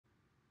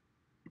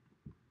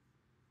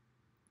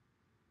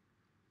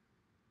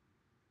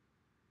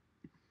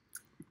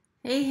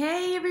Hey,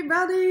 hey,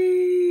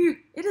 everybody!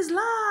 It is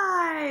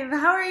live!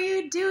 How are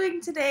you doing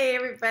today,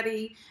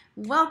 everybody?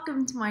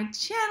 Welcome to my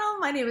channel.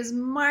 My name is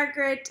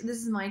Margaret.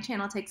 This is my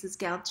channel, Texas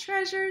Gal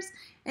Treasures,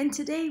 and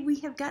today we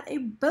have got a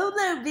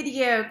Bolo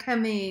video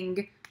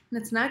coming. And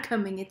it's not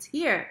coming, it's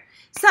here.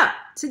 So,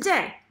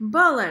 today,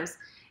 Bolos.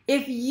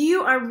 If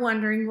you are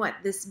wondering what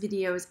this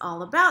video is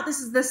all about, this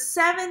is the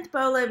 7th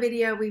Bolo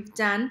video we've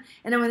done,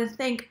 and I want to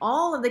thank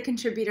all of the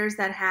contributors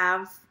that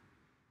have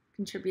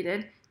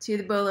contributed to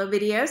the Bolo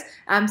videos.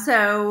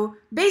 So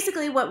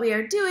basically what we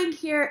are doing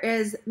here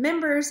is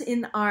members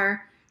in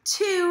our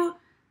two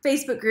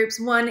Facebook groups.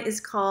 One is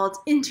called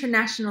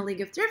International League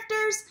of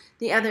Thrifters.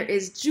 The other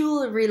is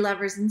Jewelry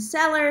Lovers and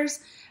Sellers.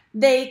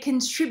 They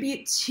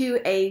contribute to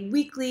a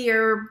weekly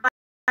or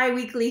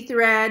bi-weekly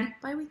thread,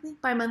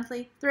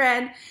 bi-monthly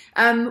thread,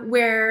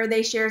 where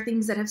they share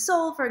things that have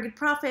sold for a good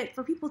profit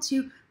for people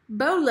to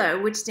Bolo,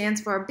 which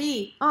stands for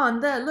be on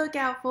the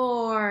lookout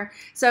for.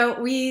 So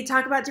we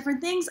talk about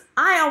different things.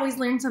 I always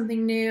learn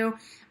something new.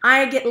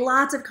 I get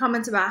lots of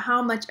comments about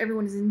how much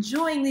everyone is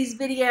enjoying these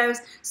videos.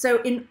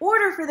 So in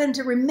order for them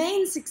to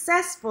remain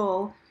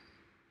successful,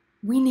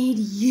 we need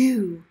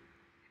you.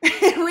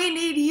 We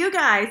need you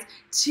guys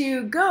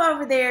to go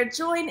over there,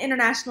 join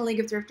International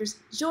League of Thrifters,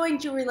 join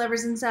Jewelry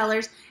Lovers and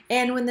Sellers,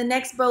 and when the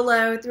next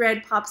Bolo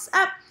thread pops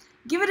up,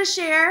 give it a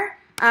share.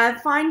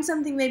 Find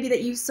something maybe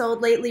that you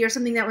sold lately or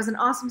something that was an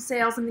awesome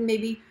sale, something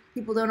maybe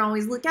people don't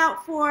always look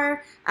out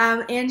for,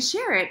 and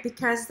share it,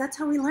 because that's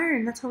how we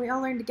learn. That's how we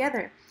all learn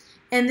together.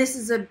 And this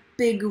is a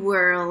big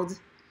world.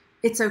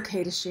 It's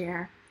okay to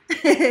share.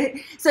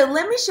 So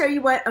let me show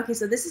you what, okay,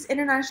 so this is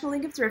International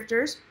League of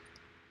Thrifters.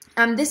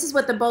 This is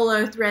what the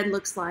Bolo thread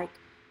looks like.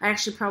 I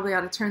actually probably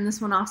ought to turn this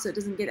one off so it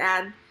doesn't get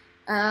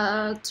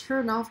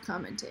turn off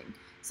commenting.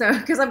 So,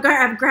 because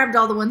I've grabbed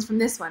all the ones from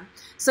this one.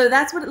 So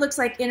that's what it looks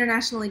like,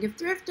 International League of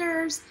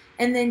Thrifters,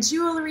 and then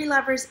Jewelry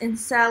Lovers and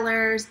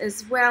Sellers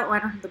as well. Oh, I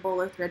don't have the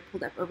Bolo thread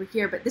pulled up over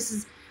here, but this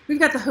is, we've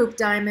got the Hope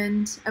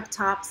Diamond up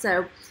top,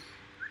 so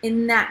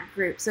in that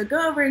group. So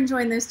go over and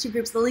join those two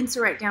groups. The links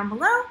are right down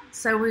below,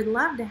 so we'd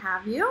love to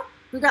have you.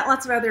 We've got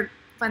lots of other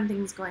fun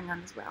things going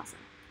on as well. So,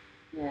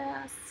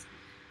 yes.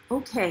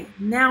 Okay,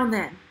 now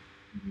then,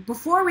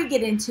 before we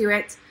get into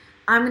it,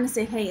 I'm going to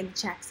say hey in the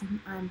chat, because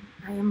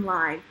I am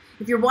live.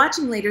 If you're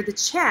watching later, the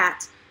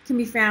chat can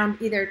be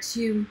found either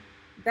to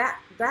that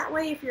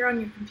way if you're on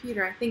your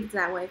computer, I think it's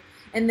that way,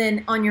 and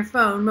then on your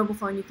phone, mobile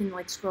phone, you can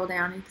like scroll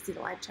down and you can see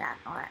the live chat,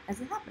 all that as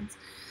it happens.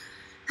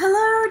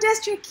 Hello,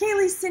 Destry,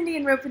 Kaylee, Cindy,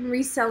 and Rope and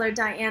Reseller,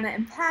 Diana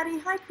and Patty.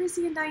 Hi,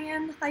 Chrissy and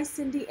Diane. Hi,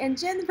 Cindy and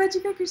Jen. The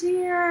Veggie Baker's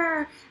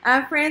here.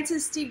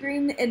 Francis, Steve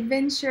Green,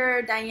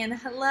 Adventure, Diana.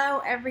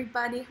 Hello,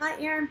 everybody. Hi,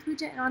 Aaron,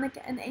 Pooja,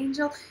 Annika, and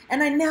Angel.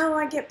 And I know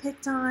I get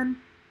picked on.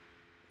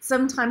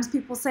 Sometimes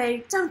people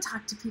say, "Don't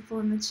talk to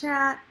people in the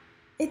chat."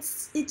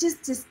 It's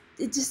just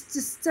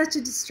such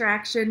a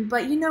distraction.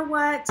 But you know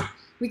what?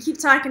 We keep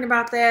talking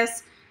about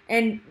this,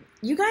 and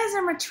you guys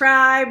are my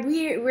tribe.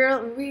 We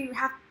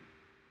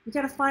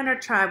got to find our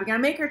tribe. We got to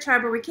make our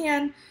tribe where we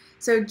can.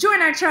 So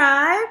join our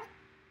tribe.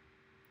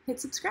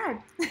 Hit subscribe.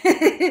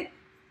 I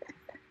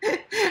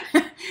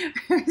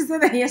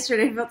said that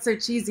yesterday. It felt so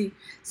cheesy.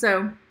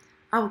 So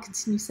I will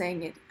continue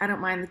saying it. I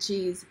don't mind the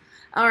cheese.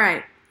 All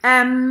right.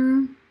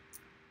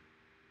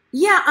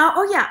 Yeah.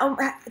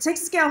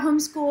 Texas Gal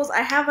Homeschools.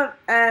 I have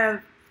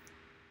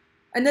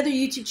another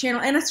YouTube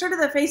channel, and I started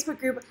a Facebook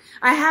group.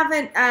 I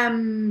haven't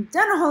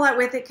done a whole lot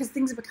with it because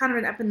things have kind of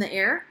been up in the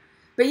air.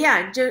 But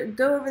yeah,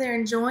 go over there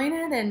and join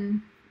it,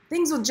 and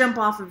things will jump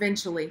off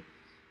eventually.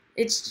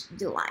 It's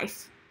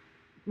life.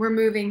 We're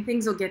moving.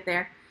 Things will get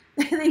there.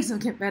 Things will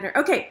get better.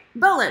 Okay,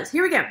 Bolos.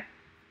 Here we go.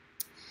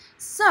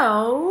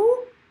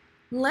 So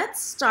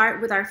let's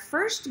start with our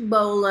first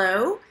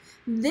Bolo.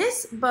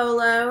 This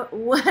Bolo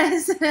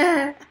was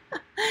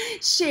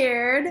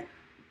shared.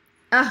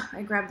 Oh,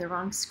 I grabbed the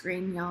wrong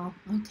screen, y'all.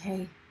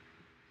 Okay.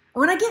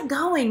 When I get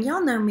going,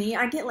 y'all know me.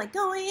 I get like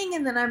going,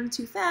 and then I'm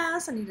too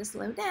fast. I need to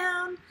slow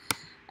down.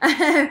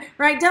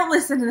 Right? Don't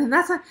listen to them.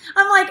 That's what,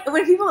 I'm like,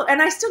 when people,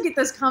 and I still get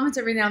those comments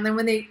every now and then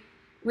when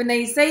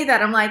they say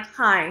that, I'm like,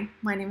 hi,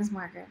 my name is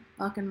Margaret.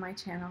 Welcome to my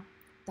channel.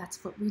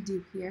 That's what we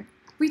do here.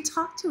 We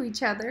talk to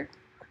each other.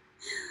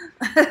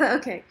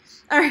 Okay.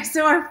 All right.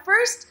 So our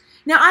first,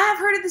 now I have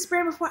heard of this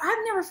brand before.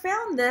 I've never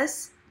found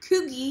this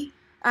Coogie,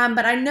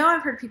 but I know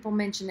I've heard people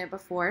mention it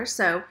before.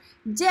 So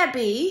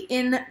Debbie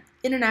in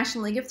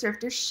International League of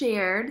Thrifters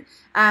shared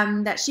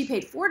that she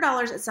paid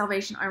 $4 at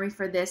Salvation Army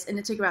for this, and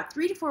it took about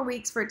 3 to 4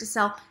 weeks for it to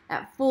sell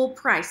at full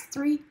price,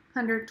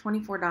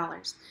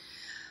 $324.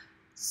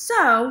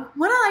 So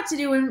what I like to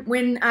do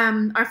when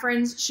our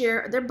friends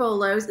share their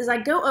Bolos is I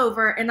go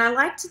over and I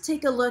like to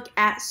take a look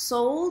at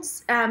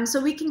solds, so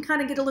we can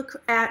kind of get a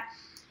look at,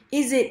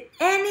 is it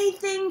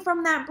anything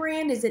from that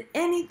brand? Is it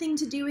anything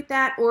to do with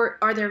that? Or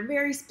are there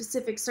very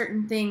specific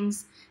certain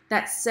things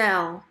that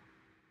sell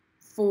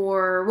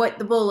for what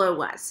the Bolo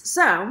was?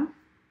 So,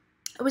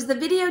 was the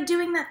video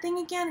doing that thing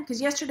again?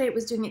 Because yesterday it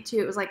was doing it too.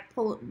 It was like,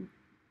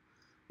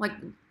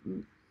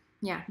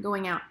 yeah,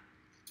 going out.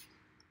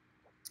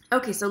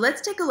 Okay, so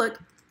let's take a look.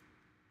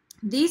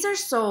 These are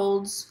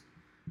sold.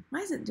 Why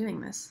is it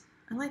doing this?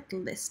 I like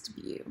list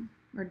view.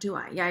 Or do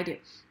I? Yeah, I do.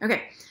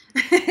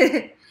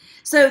 Okay.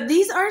 So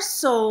these are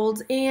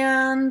sold,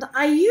 and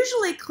I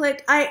usually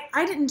click. I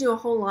didn't do a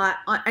whole lot.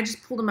 I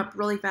just pulled them up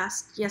really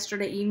fast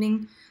yesterday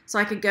evening so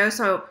I could go.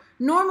 So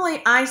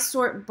normally I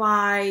sort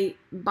by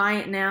buy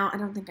it now. I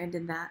don't think I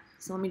did that.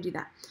 So let me do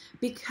that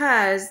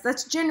because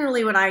that's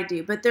generally what I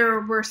do. But there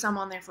were some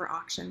on there for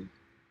auction.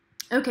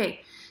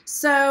 Okay,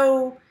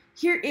 so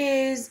here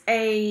is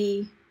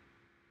a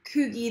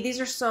Coogie.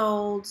 These are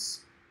sold,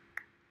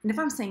 and if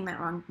I'm saying that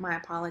wrong, my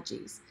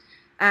apologies.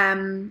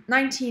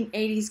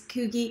 1980s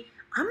Coogie.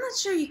 I'm not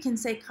sure you can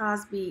say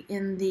Cosby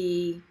in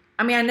the,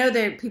 I mean, I know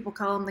that people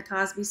call them the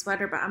Cosby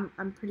sweater, but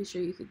I'm pretty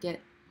sure you could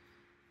get,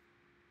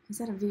 is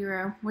that a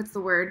Vero? What's the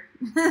word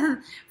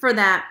for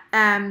that?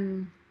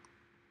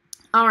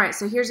 All right,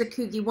 so here's a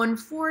Coogie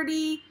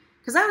 140,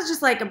 because that was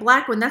just like a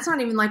black one. That's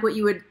not even like what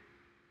you would,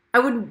 I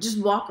wouldn't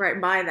just walk right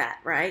by that,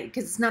 right?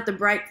 Because it's not the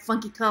bright,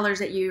 funky colors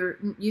that you're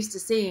used to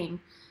seeing.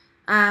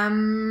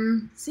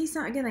 See,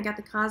 so again, I got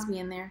the Cosby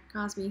in there.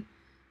 Cosby.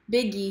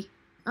 Biggie.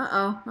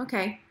 Uh-oh.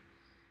 Okay.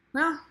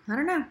 Well, I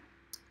don't know.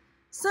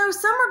 So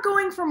some are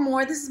going for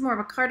more. This is more of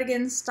a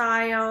cardigan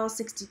style.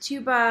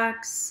 62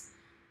 bucks.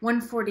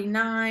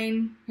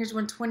 149. Here's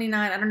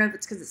 129. I don't know if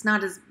it's because it's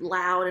not as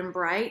loud and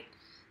bright.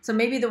 So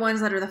maybe the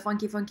ones that are the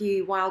funky,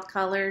 funky, wild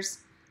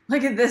colors.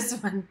 Look at this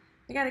one.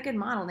 They got a good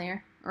model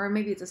there. Or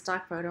maybe it's a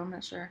stock photo. I'm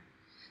not sure.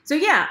 So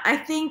yeah, I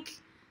think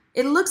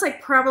it looks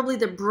like probably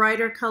the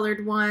brighter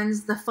colored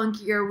ones, the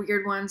funkier,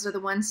 weird ones are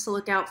the ones to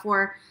look out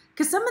for.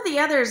 Because some of the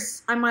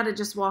others, I might have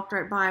just walked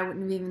right by. I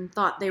wouldn't have even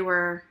thought they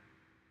were.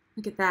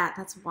 Look at that.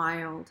 That's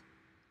wild.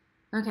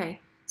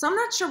 Okay. So I'm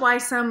not sure why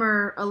some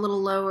are a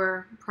little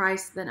lower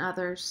priced than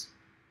others.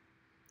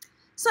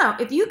 So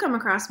if you come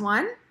across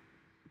one,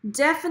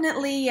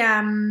 definitely,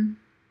 yeah,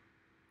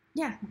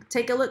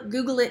 take a look.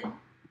 Google it.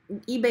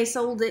 eBay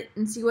sold it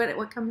and see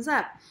what comes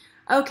up.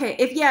 Okay.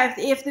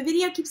 If the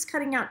video keeps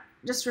cutting out,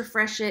 just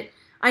refresh it.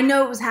 I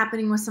know it was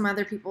happening with some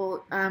other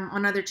people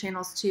on other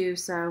channels too,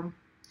 so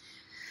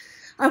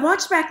I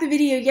watched back the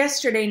video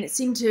yesterday and it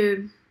seemed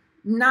to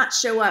not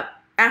show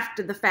up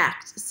after the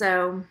fact.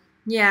 So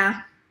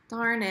yeah,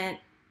 darn it.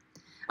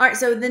 All right,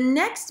 so the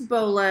next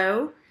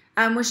Bolo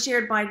was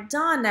shared by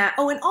Donna.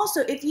 Oh, and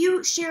also if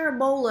you share a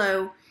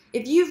Bolo,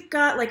 if you've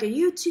got like a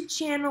YouTube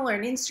channel or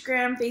an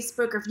Instagram,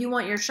 Facebook, or if you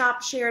want your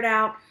shop shared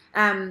out,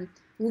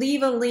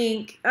 leave a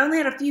link. I only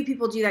had a few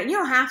people do that. You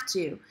don't have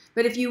to,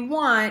 but if you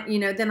want,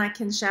 then I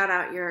can shout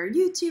out your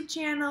YouTube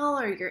channel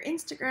or your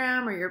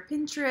Instagram or your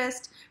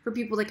Pinterest for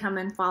people to come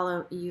and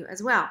follow you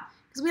as well.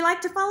 Because we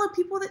like to follow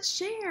people that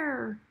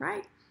share,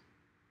 right?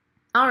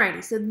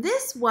 Alrighty, so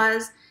this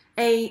was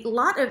a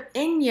lot of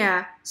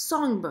Enya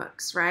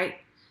songbooks, right?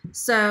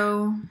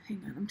 So,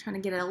 hang on, I'm trying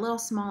to get it a little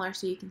smaller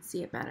so you can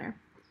see it better.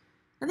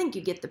 I think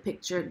you get the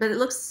picture, but it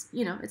looks,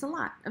 it's a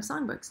lot of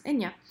songbooks.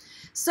 Enya.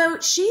 So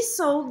she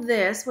sold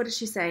this, what did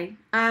she say?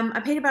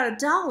 I paid about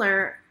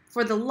 $1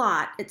 for the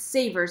lot at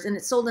Savers, and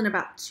it sold in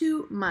about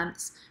 2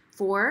 months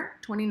for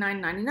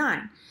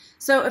 $29.99.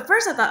 So at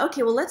first I thought,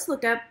 okay, well, let's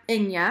look up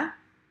Enya,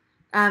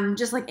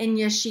 just like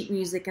Enya sheet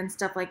music and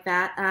stuff like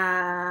that.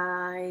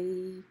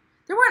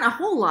 There weren't a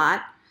whole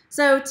lot.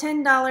 So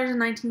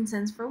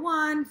 $10.19 for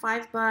one,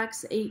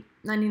 $5,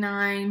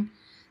 $8.99.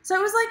 So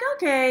it was like,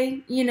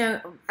 okay,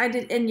 I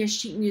did Enya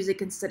sheet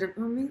music instead of,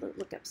 let me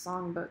look up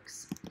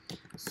songbooks.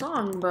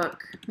 Songbook,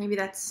 maybe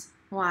that's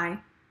why.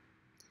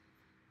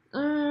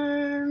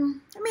 I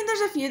mean,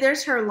 there's a few.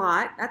 There's her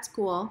lot. That's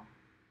cool.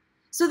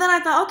 So then I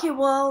thought, okay,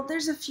 well,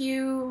 there's a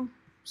few.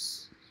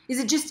 Is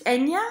it just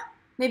Enya?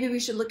 Maybe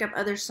we should look up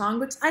other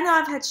songbooks. I know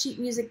I've had sheet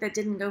music that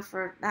didn't go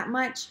for that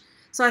much.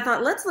 So I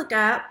thought, let's look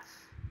up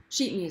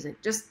sheet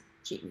music, just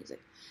sheet music.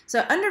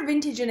 So under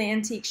vintage and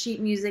antique sheet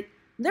music,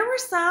 there were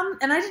some,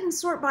 and I didn't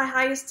sort by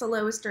highest to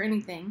lowest or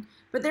anything,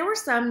 but there were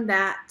some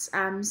that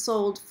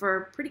sold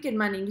for pretty good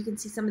money. You can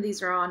see some of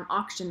these are on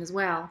auction as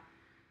well.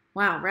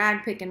 Wow,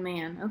 rag picking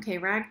man. Okay,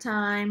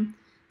 ragtime.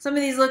 Some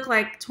of these look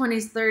like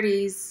 20s,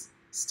 30s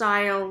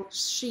style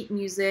sheet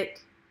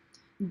music.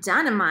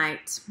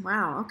 Dynamite.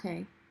 Wow,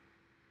 okay.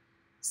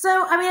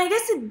 So, I mean, I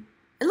guess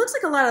it looks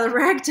like a lot of the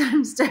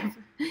ragtime stuff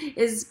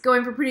is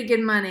going for pretty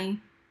good money.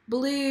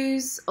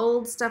 Blues,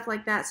 old stuff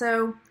like that.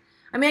 So,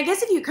 I mean, I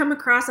guess if you come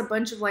across a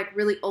bunch of like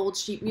really old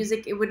sheet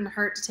music, it wouldn't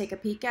hurt to take a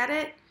peek at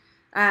it.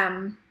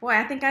 Boy,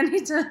 I think I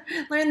need to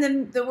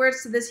learn the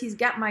words to this. He's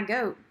got my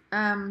goat.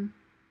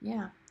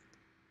 Yeah.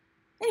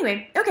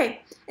 Anyway,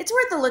 okay. It's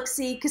worth a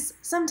look-see because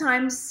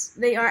sometimes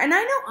they are. And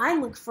I know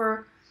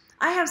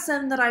I have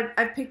some that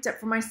I've picked up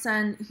for my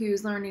son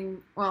who's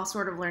learning, well,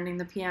 sort of learning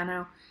the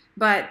piano.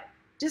 But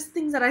just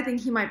things that I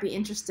think he might be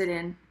interested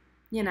in,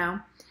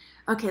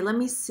 Okay, let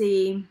me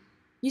see.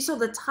 You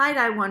sold the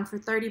tie-dye one for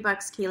 $30,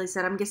 Kaylee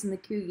said. I'm guessing the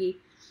Coogie.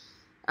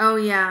 Oh,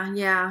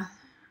 yeah.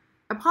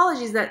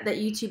 Apologies that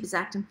YouTube is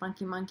acting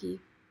funky monkey.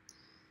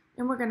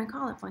 And we're going to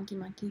call it funky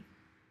monkey.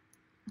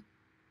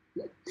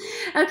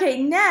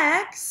 Okay,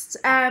 next,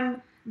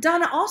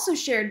 Donna also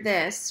shared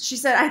this. She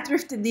said, I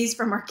thrifted these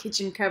from our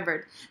kitchen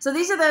cupboard. So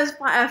these are those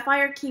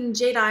Fire King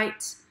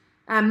Jadeite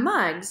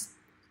mugs.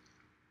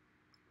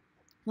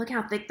 Look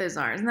how thick those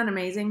are. Isn't that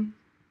amazing?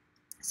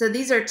 So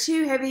these are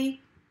 2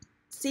 heavy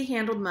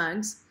C-handled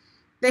mugs.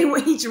 They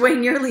each weigh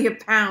nearly a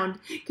pound.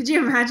 Could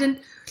you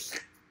imagine?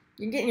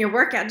 You're getting your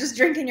workout just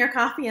drinking your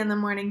coffee in the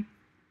morning.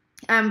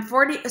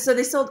 So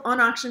they sold on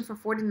auction for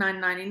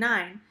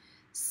 $49.99.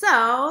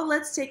 So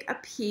let's take a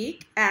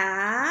peek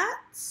at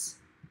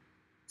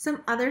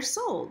some other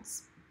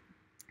solds.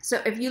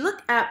 So if you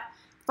look up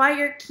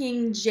Fire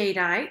King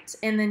Jadeite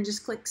and then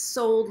just click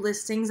sold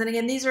listings, and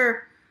again, these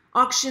are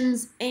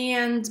auctions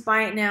and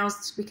buy it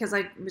nows because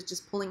I was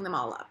just pulling them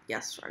all up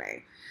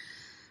yesterday.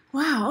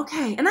 Wow,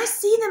 okay. And I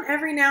see them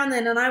every now and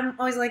then, and I'm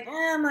always like,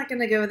 I'm not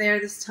going to go there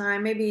this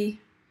time. Maybe,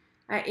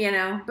 but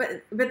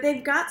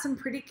they've got some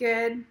pretty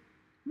good.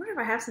 I wonder if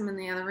I have some in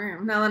the other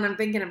room now that I'm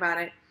thinking about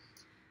it.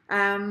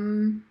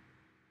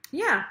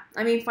 Yeah,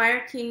 I mean,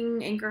 Fire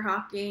King Anchor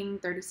Hawking,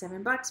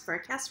 $37 for a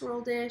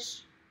casserole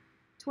dish,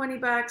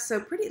 $20.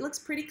 So it looks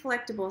pretty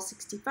collectible,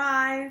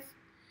 $65.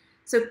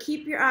 So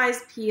keep your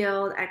eyes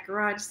peeled at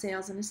garage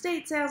sales and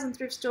estate sales and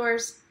thrift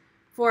stores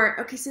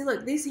okay, see,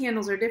 look, these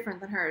handles are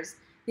different than hers.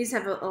 These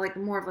have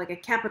more of a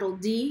capital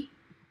D,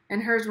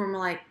 and hers were more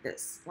like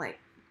this.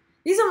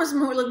 These almost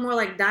look more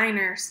like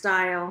diner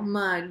style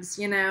mugs,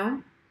 They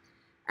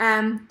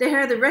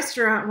are the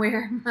restaurant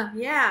wear.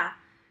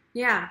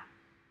 Yeah.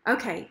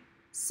 Okay,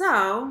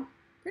 so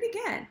pretty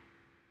good.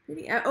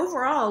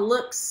 Overall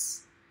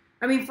looks.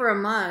 I mean, for a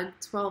mug,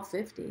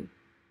 $12.50.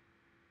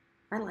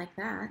 I like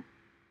that.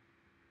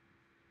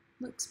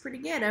 Looks pretty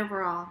good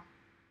overall.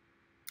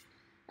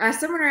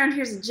 Someone around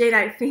here is a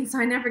Jadeite fiend, so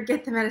I never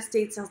get them at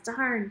estate sales.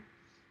 Darn.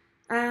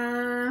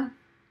 Kaylee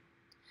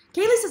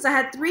says, I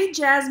had 3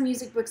 jazz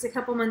music books a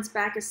couple months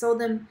back. I sold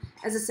them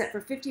as a set for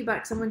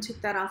 $50. Someone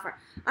took that offer.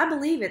 I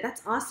believe it.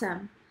 That's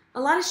awesome. A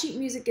lot of sheet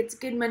music gets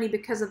good money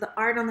because of the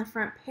art on the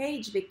front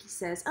page, Vicky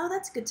says. Oh,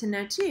 that's good to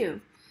know,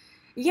 too.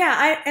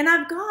 Yeah,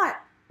 I've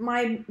got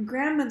my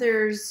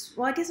grandmother's,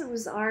 well, I guess it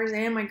was ours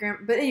and my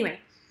but anyway.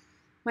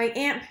 My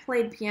aunt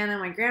played piano.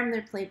 My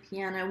grandmother played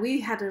piano. We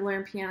had to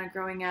learn piano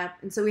growing up.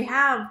 And so we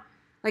have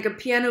a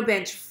piano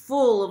bench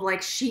full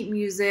of sheet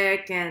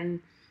music and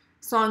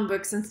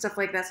songbooks and stuff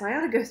like that. So I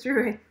ought to go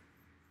through it.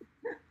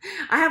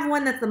 I have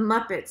one that's the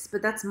Muppets,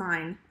 but that's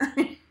mine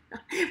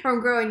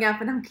from growing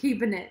up, and I'm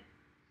keeping it.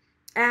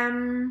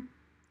 I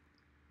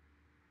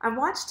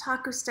watched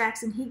Taco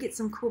Stacks, and he gets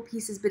some cool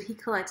pieces, but he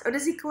collects. Oh,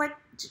 does he really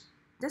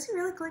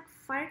collect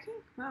Fire King?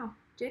 Wow.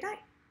 Jadeite?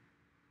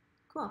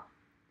 Cool.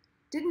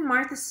 Didn't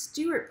Martha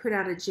Stewart put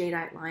out a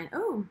Jadeite line?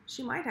 Oh,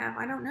 she might have.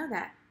 I don't know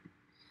that.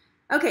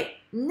 Okay,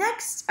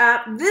 next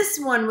up, this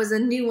one was a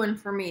new one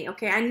for me.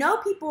 Okay, I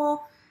know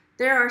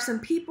there are some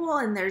people,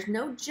 and there's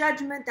no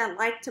judgment, that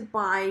like to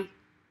buy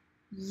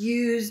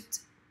used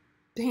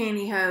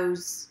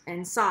pantyhose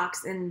and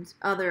socks and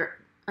other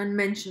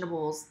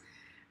unmentionables.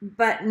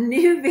 But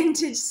new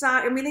vintage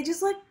socks, they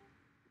just look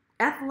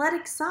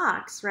athletic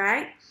socks,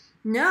 right?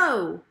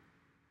 No,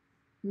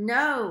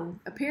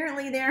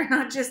 apparently they're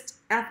not just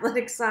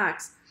athletic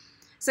socks.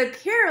 So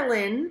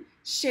Carolyn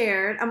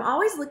shared, I'm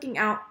always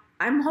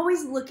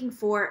looking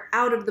for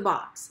out of the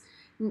box.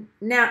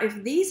 Now,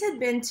 if these had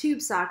been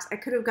tube socks, I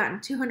could have gotten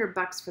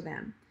 $200 for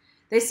them.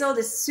 They sold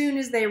as soon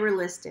as they were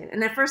listed.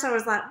 And at first I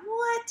was like,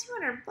 what,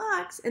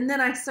 $200? And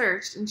then I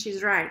searched, and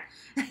she's right.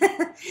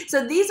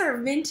 So these are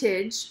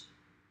vintage.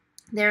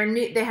 They're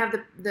new. They have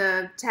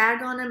the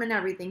tag on them and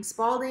everything.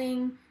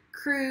 Spalding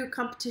Crew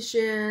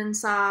Competition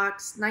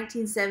socks,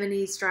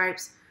 1970s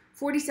stripes,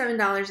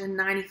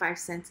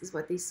 $47.95 is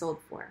what these sold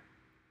for.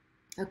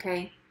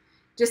 Okay,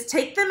 just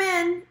take them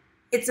in.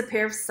 It's a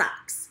pair of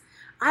socks.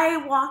 I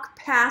walk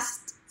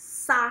past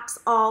socks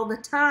all the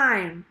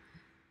time.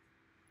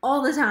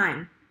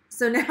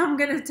 So now I'm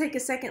going to take a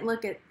second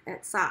look at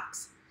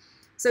socks.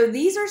 So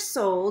these are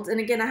sold, and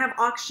again, I have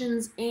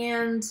auctions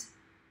and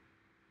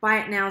buy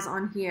it nows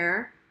on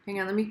here. Hang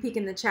on, let me peek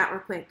in the chat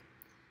real quick.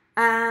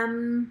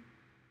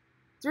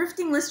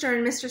 Thrifting Lister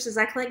and Mister says,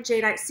 I collect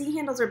Jadeite. C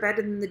handles are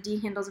better than the D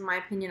handles in my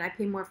opinion. I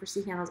pay more for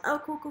C handles. Oh,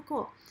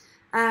 cool.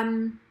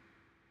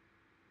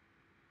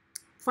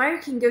 Fire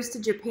King goes to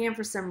Japan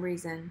for some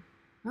reason.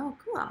 Oh,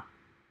 cool.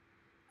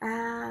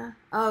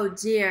 Oh,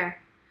 dear.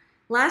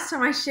 Last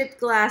time I shipped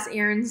glass,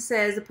 Aaron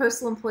says, the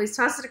postal employees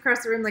tossed it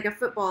across the room like a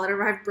football. It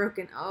arrived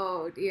broken.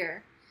 Oh,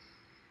 dear.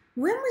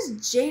 When was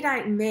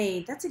Jadeite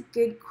made? That's a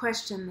good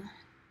question.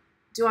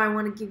 Do I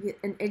want to give you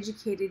an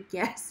educated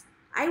guess?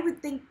 I would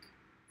think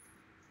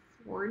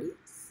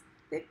 40s,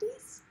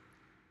 50s,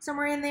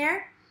 somewhere in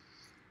there.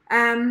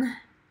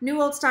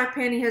 New old stock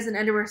pantyhose and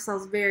underwear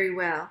sells very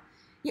well.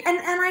 Yeah, and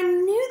I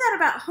knew that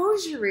about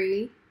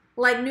hosiery,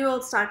 like new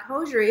old stock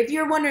hosiery. If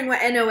you're wondering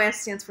what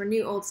NOS stands for,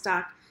 new old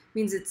stock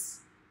means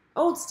it's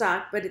old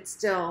stock, but it's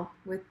still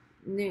with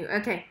new.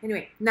 Okay,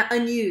 anyway, not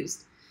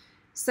unused.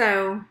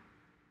 So,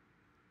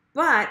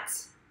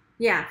 but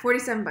yeah,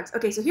 $47.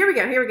 Okay, so here we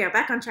go.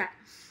 Back on track.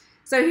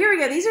 So here we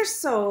go. These are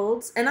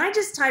solds, and I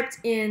just typed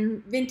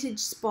in vintage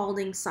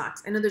Spalding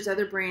socks. I know there's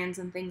other brands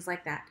and things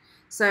like that.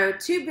 So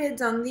 2 bids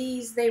on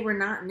these. They were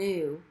not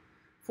new.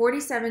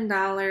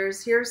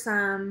 $47. Here's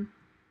some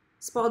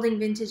Spalding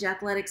vintage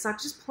athletic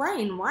socks, just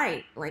plain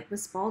white, like with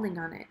Spalding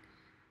on it.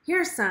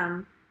 Here's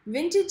some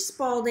vintage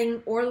Spalding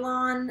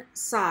Orlon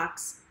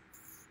socks,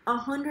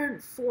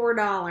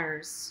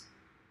 $104.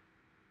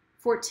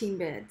 14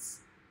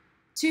 bids.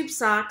 Tube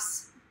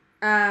socks,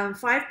 5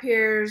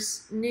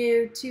 pairs,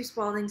 new, 2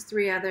 Spaldings,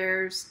 3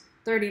 others,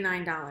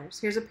 $39.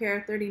 Here's a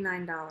pair,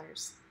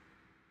 $39.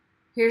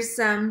 Here's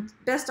some,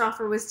 best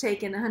offer was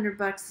taken,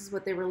 $100 is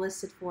what they were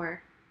listed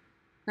for.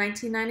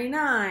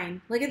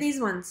 $19.99. Look at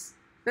these ones.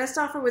 Best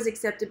offer was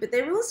accepted, but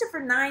they were listed for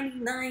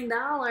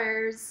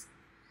 $99.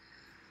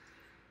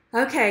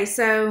 Okay,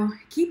 so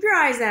keep your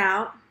eyes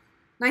out.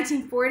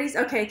 1940s.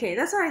 Okay.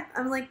 That's why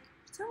I was like,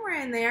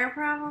 somewhere in there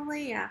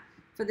probably. Yeah,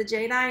 for the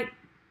jadeite.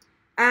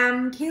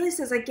 Kaylee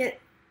says, I get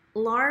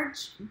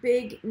large,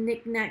 big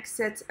knick-knack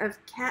sets of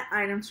cat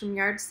items from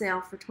yard sale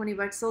for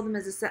 $20. Sold them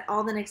as a set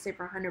all the next day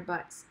for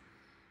 $100.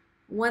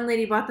 One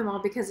lady bought them all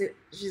because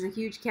she's a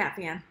huge cat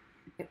fan.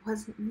 It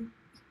wasn't me.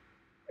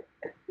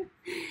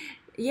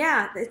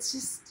 Yeah, it's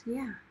just,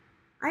 yeah.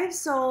 I have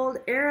sold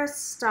Era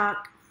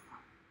Stock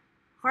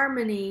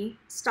Harmony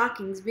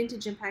stockings,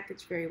 vintage and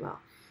packaged very well.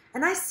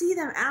 And I see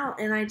them out,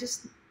 and I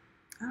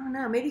don't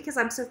know, maybe because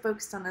I'm so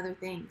focused on other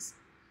things.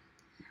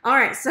 All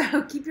right,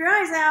 so keep your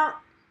eyes out.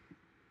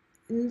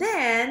 And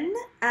then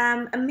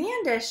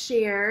Amanda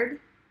shared,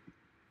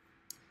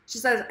 she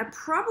says, I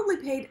probably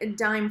paid a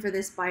dime for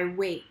this by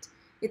weight.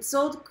 It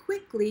sold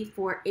quickly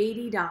for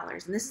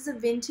 $80. And this is a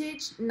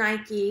vintage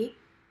Nike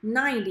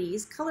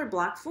 90s color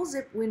block full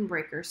zip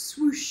windbreaker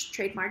swoosh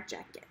trademark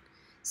jacket.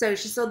 So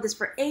she sold this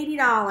for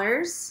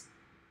 $80.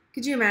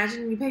 Could you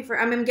imagine? You pay for,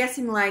 I'm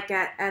guessing like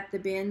at the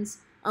bins.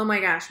 Oh my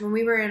gosh, when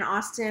we were in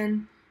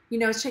Austin,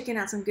 I was checking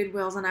out some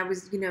Goodwills, and I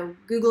was,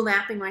 Google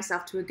mapping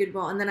myself to a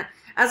Goodwill. And then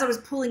as I was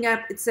pulling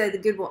up, it said the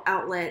Goodwill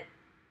outlet.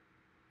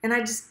 And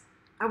I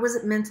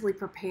wasn't mentally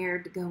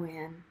prepared to go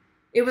in.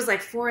 It was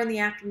like 4 in the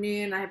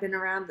afternoon. I had been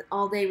around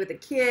all day with the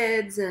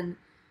kids, and I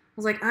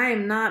was like, I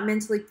am not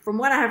mentally, from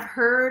what I have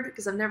heard,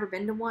 because I've never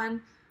been to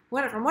one,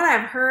 from what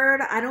I've heard,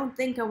 I don't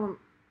think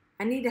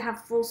I need to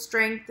have full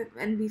strength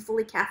and be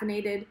fully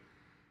caffeinated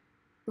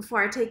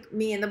before I take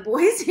me and the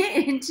boys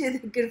into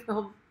the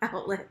Goodwill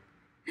outlet.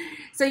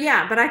 So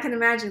yeah, but I can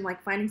imagine like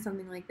finding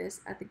something like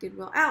this at the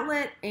Goodwill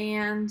outlet,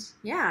 and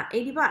yeah,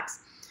 $80.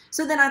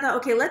 So then I thought,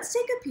 okay, let's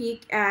take a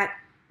peek at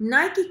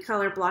Nike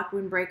color block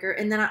windbreaker,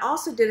 and then I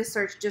also did a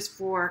search just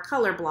for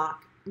color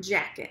block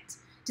jacket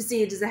to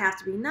see, does it have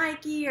to be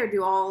Nike, or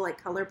do all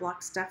like color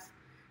block stuff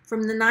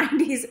from the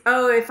 90s?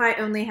 Oh, if I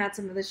only had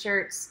some of the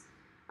shirts.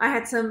 I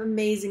had some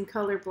amazing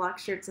color block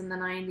shirts in the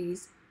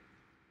 90s.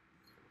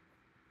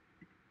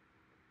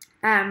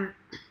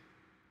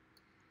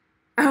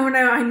 Oh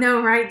no, I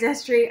know, right,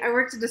 Destry? I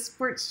worked at a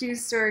sports shoe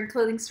store and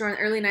clothing store in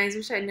the early 90s.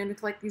 Wish I had known to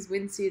collect these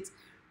windsuits,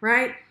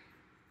 right?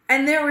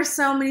 And there were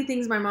so many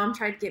things my mom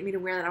tried to get me to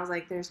wear that I was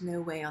like, there's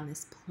no way on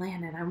this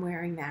planet I'm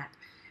wearing that.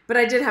 But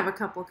I did have a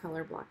couple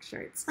color block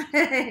shirts. All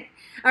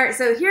right,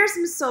 so here are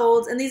some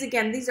solds. And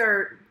these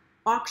are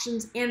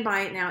auctions and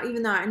buy it now,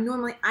 even though I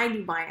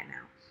do buy it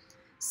now.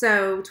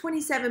 So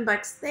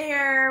 $27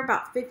 there,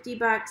 about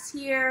 $50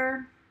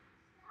 here.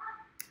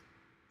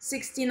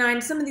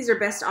 69. Some of these are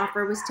best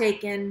offer was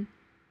taken.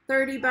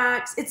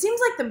 $30. It seems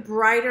like the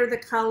brighter the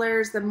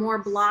colors, the more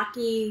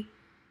blocky,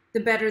 the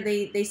better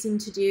they seem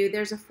to do.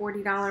 There's a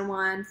 $40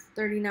 one,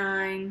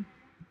 $39.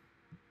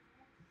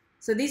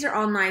 So these are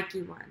all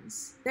Nike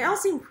ones. They all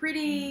seem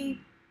pretty.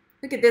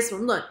 Look at this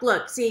one.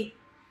 Look. See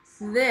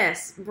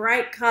this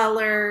bright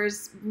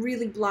colors,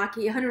 really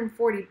blocky.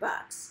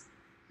 $140.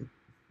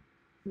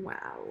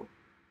 Wow.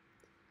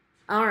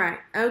 All right.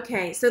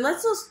 Okay. So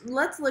let's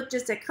look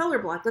just at color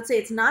block. Let's say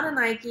it's not a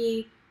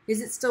Nike.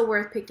 Is it still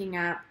worth picking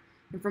up?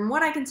 And from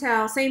what I can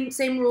tell,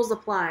 same rules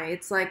apply.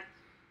 It's like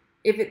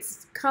if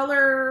it's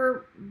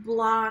color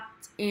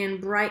blocked and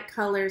bright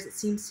colors, it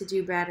seems to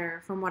do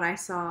better from what I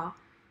saw.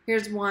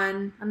 Here's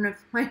one. I don't know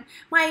if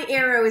my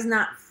arrow is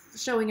not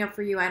showing up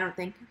for you, I don't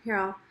think. Here,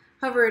 I'll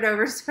hover it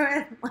over so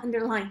it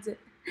underlines it.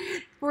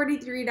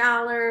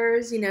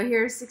 $43.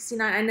 Here's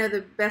 $69. I know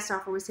the best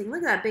offer was taken.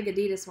 Look at that big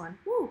Adidas one.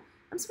 Woo.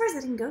 I'm surprised I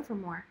didn't go for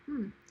more.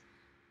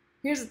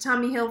 Here's a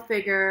Tommy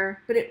Hilfiger,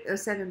 but it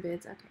was 7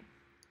 bids. Okay.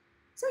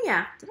 So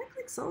yeah, did I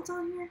click sold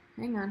on here?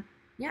 Hang on.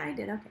 Yeah, I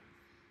did. Okay.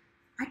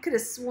 I could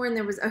have sworn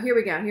there was. Oh, here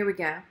we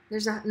go.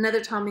 There's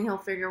another Tommy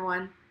Hilfiger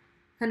one.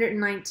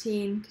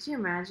 119. Could you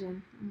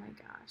imagine? Oh my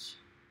gosh.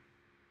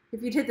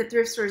 If you'd hit the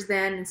thrift stores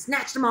then and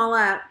snatched them all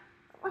up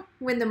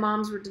when the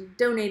moms were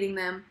donating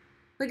them.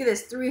 Look at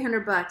this,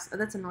 $300. Oh,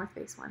 that's a North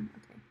Face one.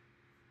 Okay.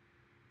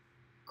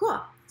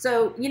 Cool.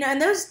 So,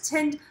 and those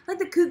tend, like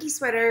the kooky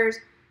sweaters,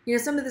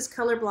 some of this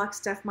color block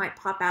stuff might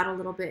pop out a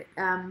little bit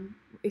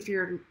if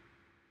you're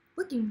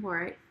looking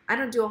for it. I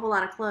don't do a whole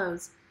lot of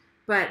clothes,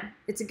 but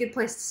it's a good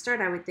place to start,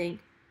 I would think.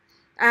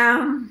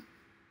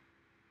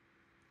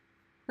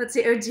 Let's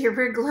see. Oh dear,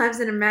 wear gloves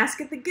and a mask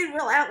at the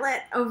Goodwill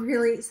outlet. Oh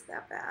really? Is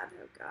that bad?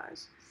 Oh gosh.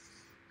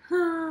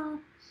 Oh.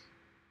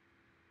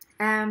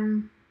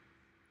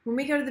 When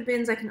we go to the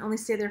bins, I can only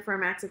stay there for a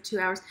max of 2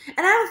 hours. And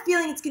I have a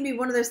feeling it's going to be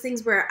one of those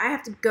things where I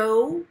have to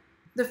go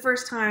the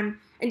first time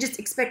and just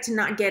expect to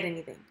not get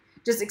anything.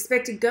 Just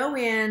expect to go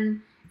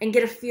in and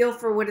get a feel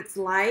for what it's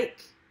like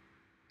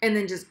and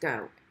then just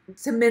go.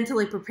 To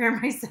mentally prepare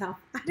myself.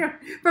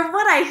 From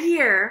what I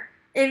hear,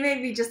 it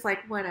may be just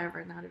like,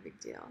 whatever, not a big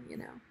deal, you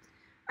know.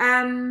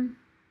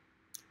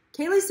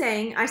 Kaylee's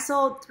saying, I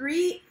sold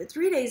three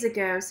days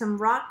ago some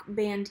rock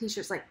band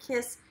t-shirts like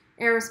Kiss,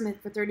 Aerosmith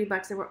for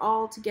 $30. They were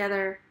all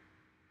together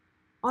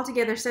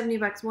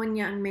 $70. One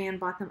young man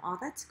bought them all.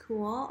 That's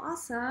cool.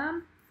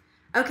 Awesome.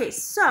 Okay,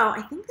 so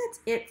I think that's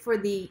it for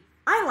the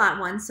ILOT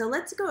one. So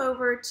let's go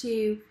over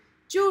to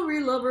jewelry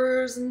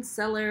lovers and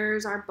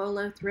sellers, our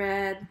Bolo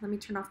thread. Let me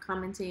turn off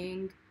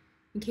commenting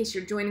in case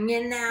you're joining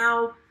in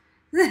now.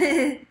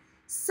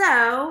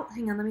 So,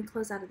 hang on, let me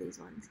close out of these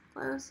ones.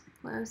 Close.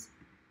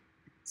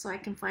 So I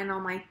can find all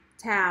my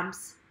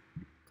tabs.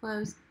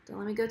 Close. Don't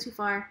let me go too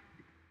far.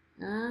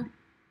 There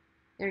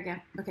we go.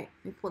 Okay,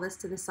 let me pull this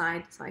to the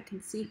side so I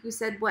can see who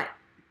said what.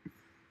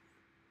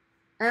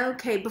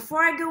 Okay,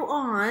 before I go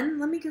on,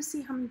 let me go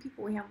see how many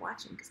people we have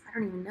watching because I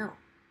don't even know.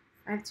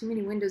 I have too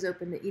many windows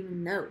open to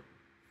even know.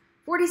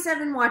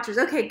 47 watchers.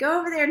 Okay, go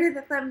over there and hit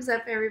the thumbs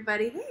up,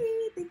 everybody.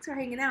 Hey, thanks for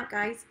hanging out,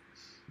 guys.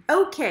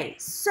 Okay,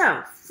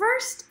 so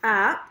first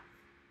up,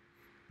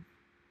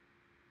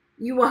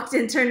 you walked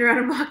in, turned around,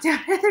 and walked out,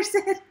 Heather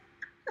said.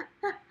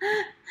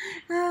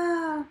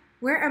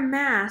 Wear a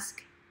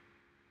mask.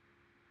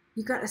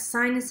 You got a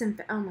sinus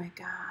infection. Oh my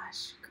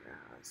gosh,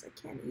 gross. I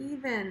can't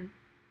even.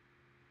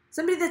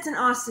 Somebody that's in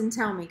Austin,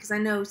 tell me, because I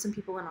know some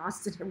people in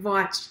Austin have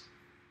watched.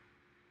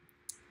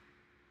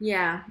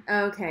 Yeah,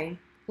 okay.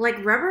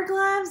 Like rubber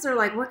gloves, or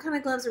like what kind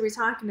of gloves are we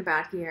talking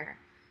about here?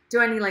 Do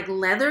I need like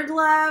leather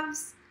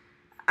gloves?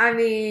 I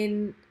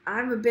mean,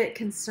 I'm a bit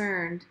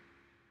concerned.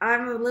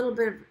 I'm a little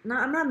bit of,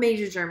 I'm not a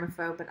major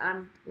germaphobe, but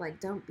I'm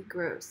like, don't be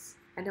gross.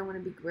 I don't want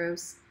to be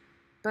gross.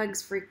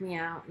 Bugs freak me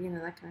out, you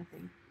know, that kind of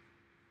thing.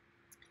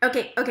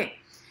 Okay.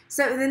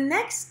 So the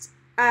next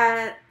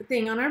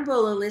thing on our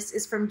Bolo list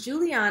is from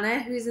Juliana,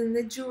 who's in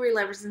the Jewelry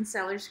Lovers and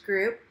Sellers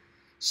group.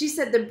 She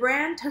said the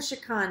brand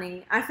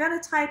Toshikani. I found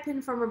a tie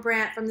pin from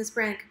this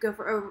brand. It could go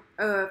for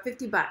over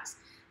 $50.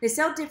 They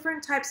sell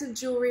different types of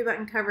jewelry,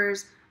 button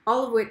covers,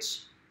 all of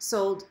which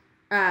sell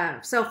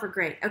for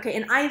great. Okay,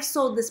 and I have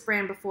sold this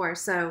brand before,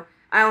 so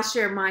I'll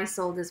share my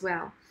sold as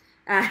well.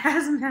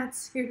 Hazmat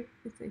suit.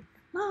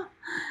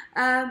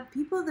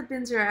 People at the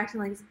bins are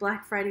acting like it's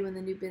Black Friday when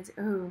the new bins.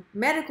 Oh,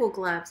 medical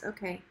gloves.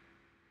 Okay.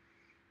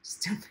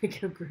 Just don't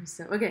make it gross.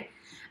 So okay.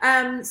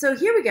 So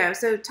here we go.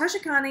 So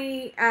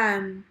Toshikani.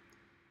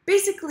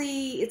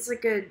 Basically, it's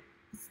like I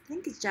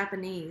think it's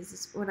Japanese.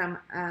 Is what I'm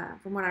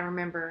from what I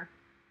remember.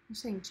 I'm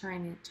saying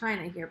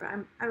China here, but I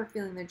have a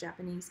feeling they're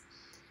Japanese.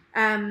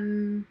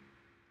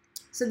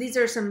 So these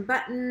are some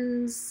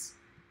buttons.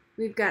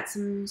 We've got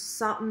some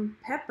salt and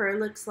pepper.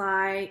 Looks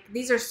like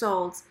these are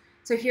solds.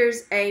 So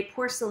here's a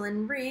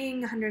porcelain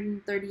ring,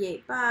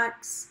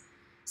 $138.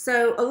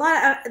 So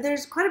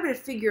there's quite a bit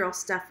of figural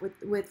stuff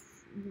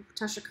with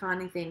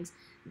Toshikani things.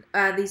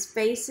 These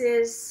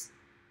faces,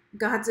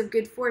 Gods of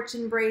Good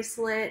Fortune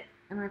bracelet.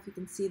 I don't know if you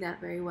can see that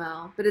very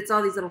well, but it's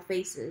all these little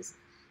faces.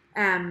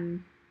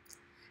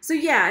 So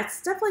yeah, it's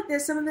stuff like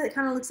this. Some of it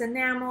kind of looks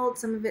enameled.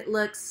 Some of it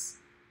looks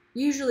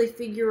usually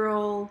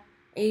figural,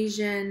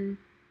 Asian.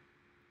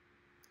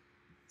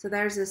 So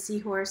there's a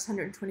seahorse,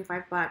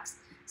 $125.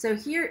 So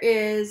here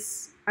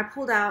is, I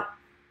pulled out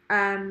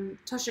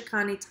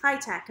Toshikani tie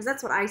tack, because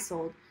that's what I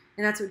sold,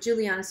 and that's what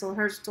Juliana sold.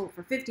 Hers sold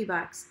for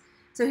 $50.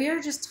 So here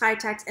are just tie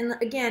tacks, and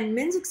again,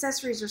 men's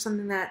accessories are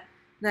something that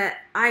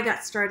I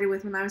got started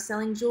with when I was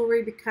selling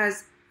jewelry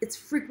because it's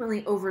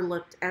frequently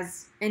overlooked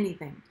as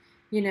anything.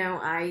 You know,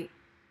 I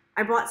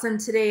bought some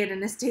today at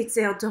an estate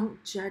sale.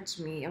 Don't judge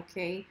me,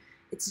 okay?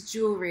 It's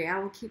jewelry. I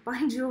will keep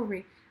buying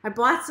jewelry. I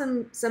bought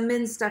some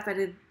men's stuff at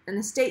an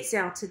estate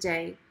sale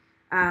today.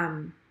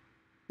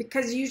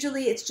 Because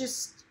usually it's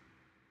just,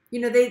 you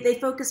know, they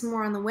focus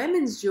more on the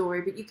women's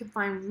jewelry, but you can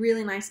find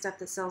really nice stuff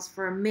that sells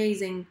for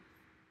amazing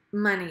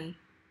money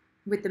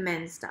with the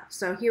men's stuff.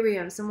 So here we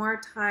have some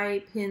more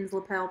tie pins,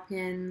 lapel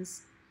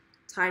pins,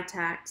 tie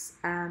tacks.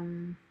 I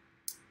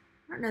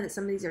don't know that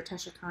some of these are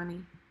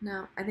Toshikani.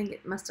 No, I think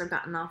it must have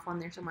gotten off on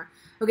there somewhere.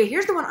 Okay,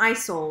 here's the one I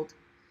sold.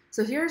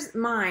 So here's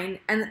mine,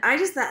 and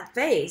that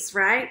face,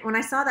 right? When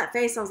I saw that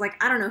face, I was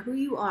like, I don't know who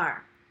you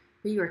are,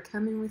 but you are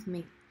coming with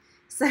me.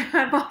 So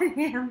I bought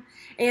him,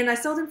 and I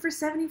sold him for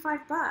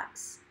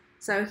 $75.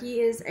 So he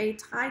is a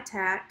tie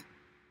tack,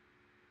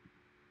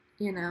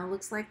 you know,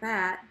 looks like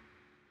that.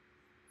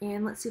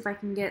 And let's see if I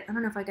can get, I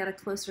don't know if I got a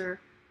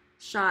closer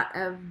shot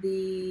of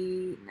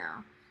the,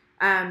 no,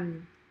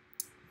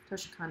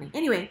 Toshikani.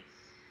 Anyway,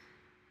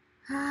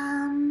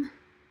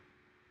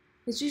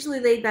 it's usually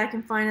laid back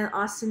and fine at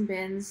Austin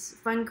bins.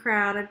 Fun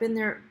crowd. I've been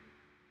there.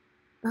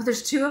 Oh,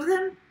 there's two of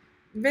them?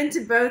 Been to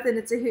both, and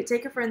it's a hoot.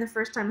 Take a friend the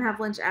first time, have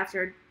lunch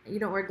after. You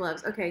don't wear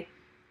gloves. Okay.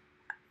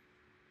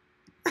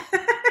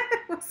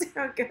 We'll see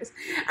how it goes.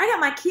 I got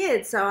my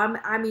kids, so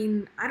I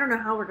mean, I don't know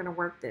how we're gonna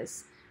work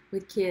this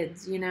with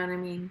kids. You know what I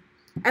mean?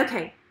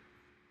 Okay.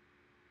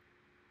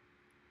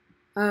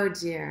 Oh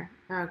dear.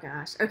 Oh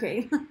gosh.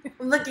 Okay. I'm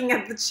looking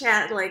at the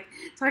chat, like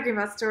talking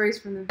about stories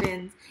from the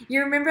bins.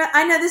 You remember?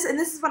 I know this, and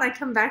this is what I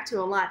come back to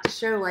a lot to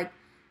show. Like,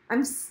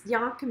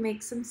 y'all can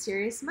make some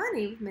serious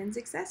money with men's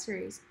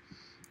accessories.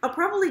 I'll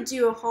probably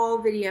do a haul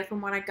video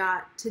from what I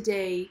got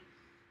today.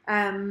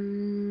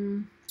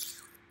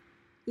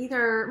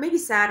 Either maybe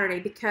Saturday,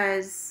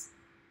 because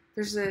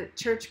there's a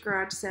church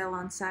garage sale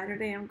on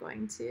Saturday I'm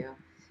going to.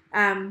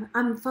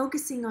 I'm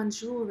focusing on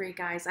jewelry,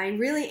 guys. I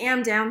really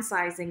am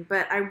downsizing,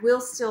 but I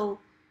will still,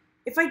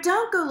 if I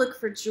don't go look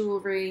for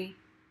jewelry,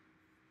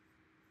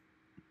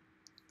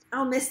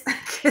 I'll miss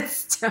that good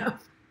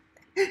stuff.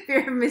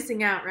 Fear of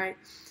missing out, right?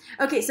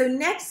 Okay, so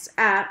next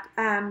up,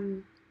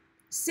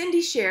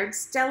 Cindy shared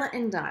Stella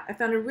and Dot. I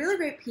found a really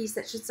great piece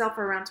that should sell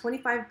for around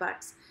 25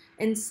 bucks.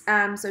 And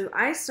so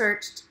I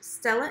searched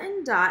Stella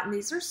and Dot, and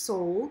these are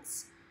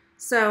solds.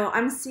 So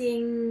I'm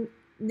seeing,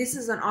 this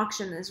is an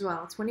auction as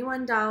well,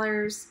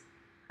 $21.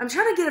 I'm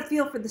trying to get a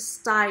feel for the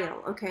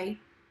style, okay?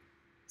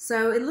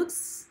 So it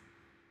looks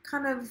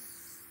kind of,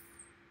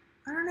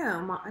 I don't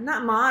know,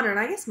 not modern,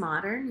 I guess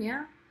modern,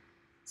 yeah.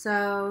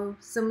 So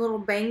some little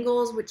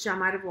bangles, which I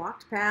might have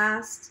walked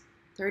past,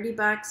 30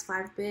 bucks,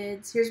 5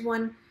 bids. Here's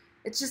one,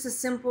 it's just a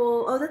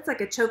simple, oh, that's like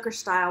a choker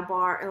style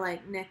bar,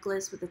 like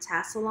necklace with a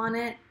tassel on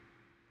it.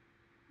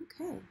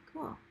 Okay,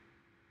 cool.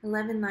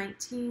 $11.19.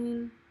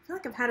 I feel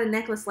like I've had a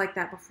necklace like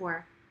that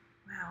before.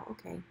 Wow,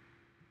 okay.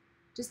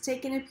 Just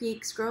taking a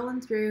peek,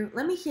 scrolling through.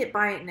 Let me hit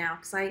buy it now,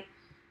 because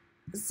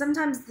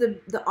sometimes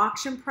the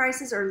auction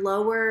prices are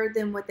lower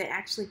than what they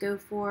actually go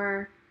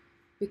for,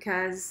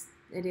 because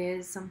it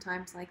is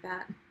sometimes like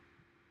that.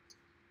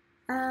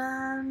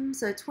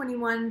 So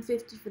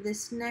 $21.50 for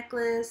this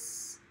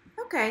necklace.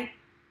 Okay.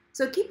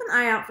 So keep an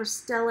eye out for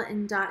Stella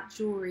and Dot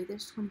jewelry.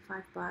 There's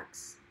 25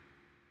 bucks.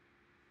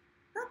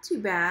 Not too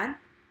bad.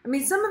 I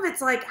mean, some of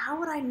it's like, how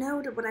would I know?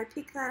 Would I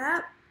pick that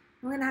up?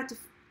 I'm going to have to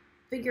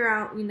figure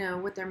out, you know,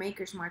 what their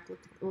maker's mark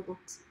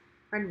looks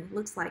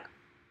like.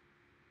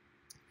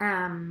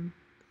 And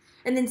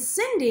then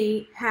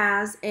Cindy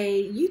has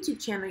a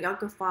YouTube channel y'all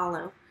go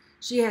follow.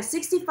 She has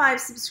 65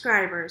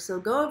 subscribers, so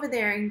go over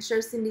there and show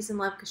Cindy some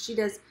love, because she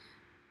does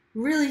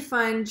really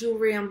fun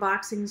jewelry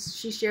unboxings.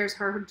 She shares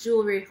her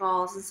jewelry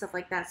hauls and stuff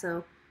like that,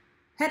 so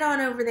head on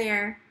over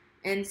there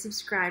and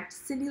subscribe to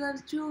Cindy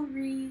Loves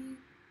Jewelry.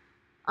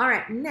 All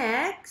right,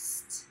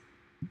 next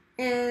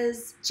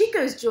is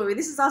Chico's Jewelry.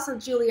 This is also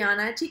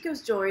Juliana.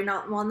 Chico's Jewelry,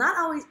 while not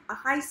always a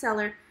high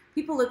seller,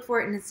 people look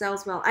for it and it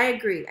sells well. I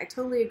agree. I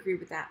totally agree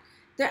with that.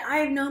 I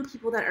have known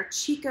people that are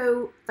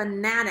Chico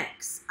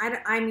fanatics.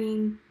 I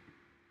mean,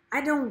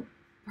 I don't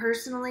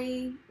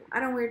personally, I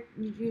don't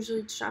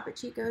usually shop at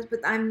Chico's,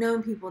 but I've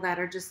known people that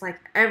are just like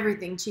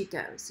everything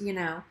Chico's, you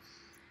know.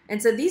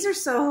 And so these are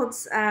sold.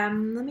 Let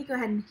me go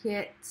ahead and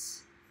hit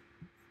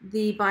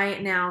the buy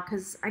it now,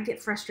 because I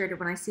get frustrated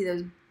when I see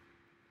those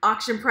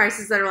auction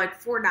prices that are like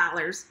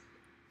 $4.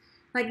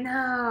 Like,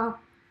 no.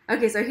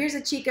 Okay, so here's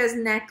a Chico's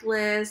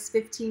necklace,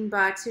 15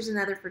 bucks. Here's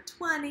another for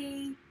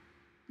 20.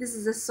 This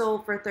is a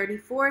sold for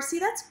 34. See,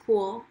 that's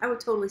cool. I would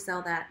totally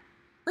sell that.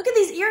 Look at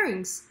these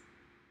earrings.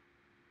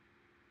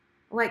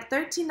 Like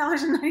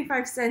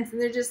 $13.95,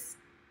 and they're just,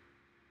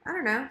 I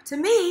don't know. To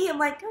me, I'm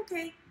like,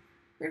 okay,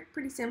 they're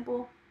pretty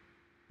simple.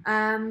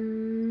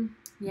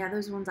 Yeah,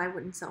 those ones I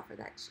wouldn't sell for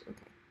that.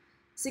 Okay.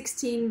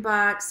 16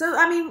 bucks. So,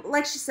 I mean,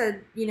 like she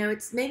said, you know,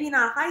 it's maybe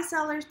not high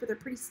sellers, but they're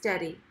pretty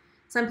steady.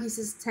 Some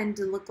pieces tend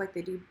to look like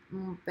they do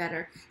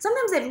better.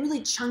 Sometimes they have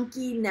really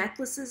chunky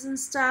necklaces and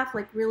stuff,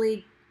 like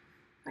really,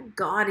 not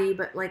gaudy,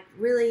 but like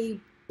really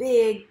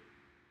big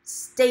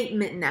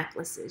statement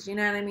necklaces. You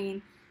know what I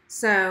mean?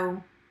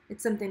 So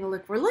it's something to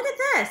look for. Look at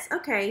this.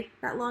 Okay,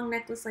 that long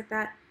necklace like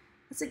that.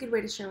 That's a good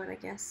way to show it, I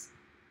guess.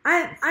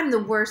 I'm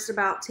the worst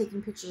about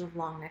taking pictures of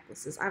long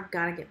necklaces. I've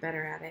got to get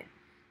better at it.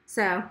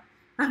 So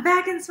I'm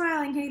back and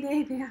smiling. Hey,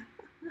 Dave. Yeah.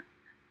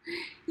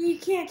 You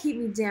can't keep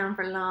me down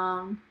for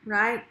long,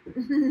 right?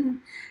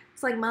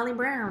 It's like Molly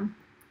Brown.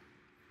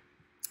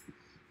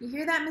 You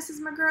hear that, Mrs.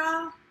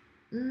 McGraw?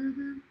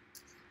 Mm-hmm.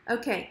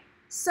 Okay,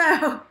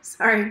 so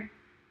sorry.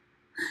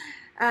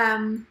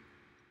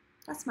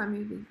 That's my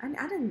movie.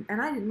 I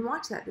didn't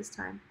watch that this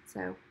time.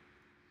 So,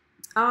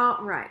 all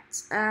right.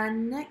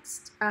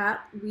 Next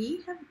up,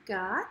 we have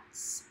got.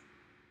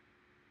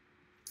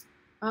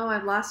 Oh,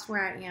 I've lost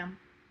where I am.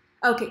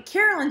 Okay,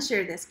 Carolyn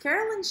shared this.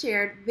 Carolyn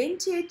shared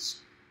vintage.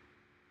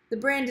 The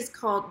brand is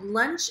called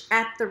Lunch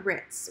at the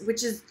Ritz,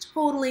 which is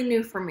totally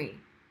new for me.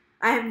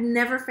 I have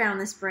never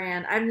found this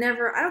brand. I may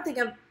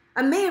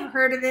have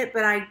heard of it,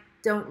 but I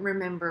don't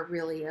remember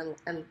really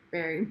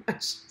very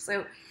much.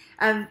 So,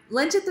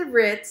 Lunch at the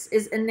Ritz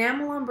is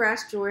enamel on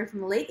brass jewelry from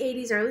the late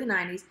 80s, early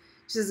 90s.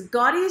 Which is the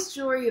gaudiest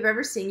jewelry you've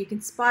ever seen. You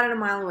can spot it a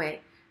mile away.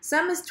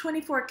 Some is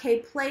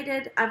 24K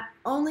plated. I've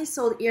only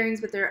sold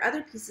earrings, but there are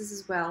other pieces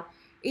as well.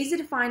 Easy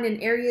to find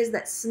in areas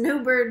that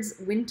snowbirds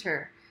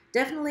winter.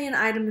 Definitely an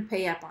item to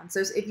pay up on.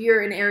 So if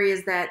you're in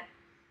areas that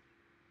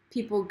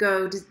people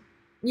go to,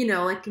 you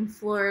know, like in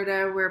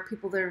Florida where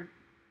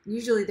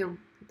usually they're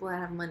people that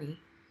have money,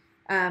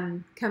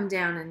 come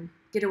down and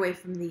get away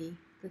from the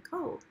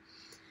cold.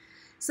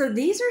 So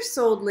these are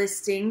sold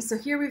listings. So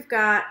here we've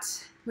got,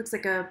 looks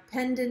like a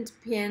pendant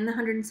pin,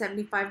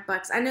 175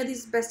 bucks. I know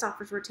these best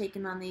offers were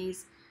taken on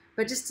these,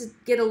 but just to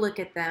get a look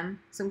at them.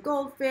 Some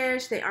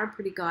goldfish, they are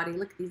pretty gaudy.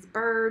 Look at these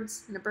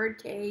birds in a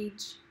bird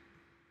cage.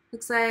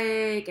 Looks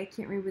like, I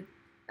can't read with,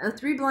 oh,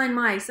 3 blind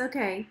mice,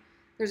 okay.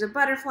 There's a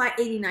butterfly,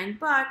 89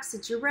 bucks,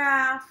 a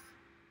giraffe.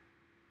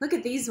 Look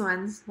at these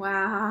ones,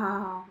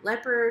 wow.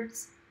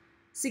 Leopards,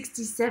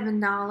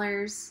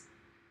 $67.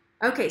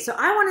 Okay, so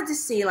I wanted to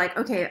see, like,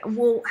 okay,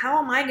 well,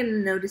 how am I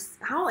going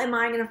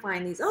to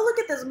find these? Oh, look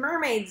at those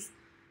mermaids.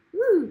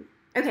 Woo.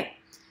 Okay,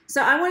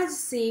 so I wanted to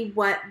see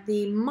what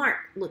the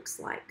mark looks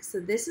like. So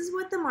this is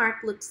what the mark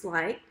looks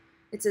like.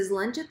 It says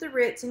lunch at the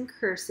Ritz in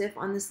cursive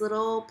on this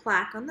little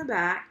plaque on the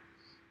back.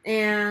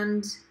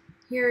 And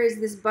here is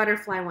this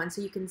butterfly one,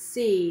 so you can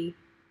see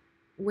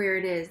where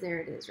it is. There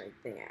it is right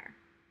there.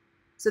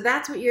 So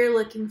that's what you're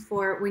looking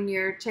for when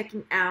you're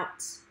checking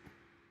out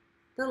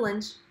the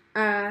lunch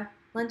at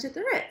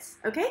the Ritz,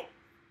 okay?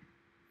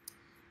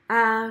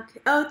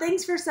 Oh,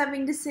 thanks for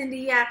subbing to Cindy.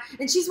 Yeah,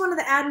 and she's one of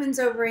the admins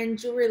over in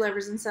Jewelry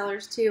Lovers and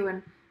Sellers too.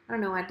 And I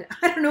don't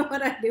know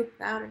what I'd do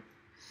without her.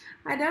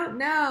 I don't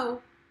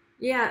know.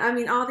 Yeah, I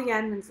mean all the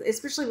admins,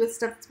 especially with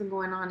stuff that's been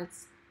going on.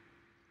 It's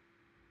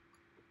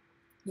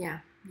yeah.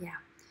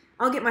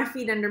 I'll get my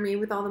feet under me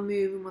with all the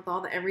move and with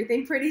all the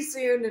everything pretty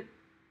soon. And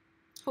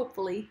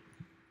hopefully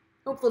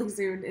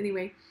soon.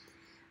 Anyway,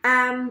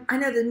 I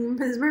know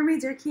the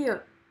mermaids are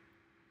cute.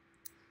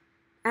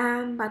 Okay,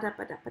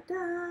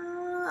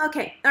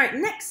 all right,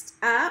 next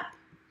up,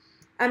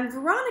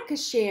 Veronica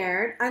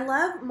shared, I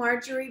love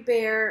Marjorie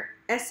Bear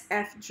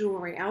SF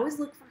jewelry. I always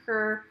look for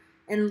her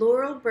and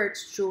Laurel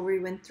Birch jewelry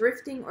when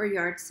thrifting or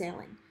yard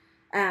selling.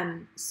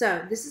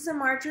 So this is a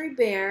Marjorie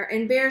Bear,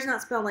 and bear is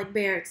not spelled like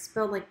bear, it's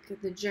spelled like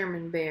the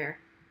German bear,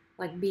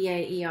 like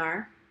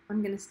B-A-E-R.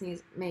 I'm going to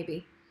sneeze,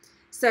 maybe.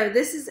 So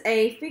this is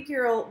a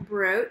figural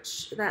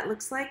brooch that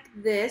looks like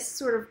this,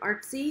 sort of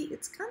artsy.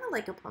 It's kind of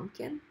like a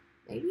pumpkin.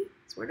 Maybe,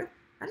 sort of.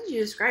 How did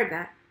you describe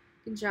that?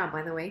 Good job,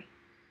 by the way.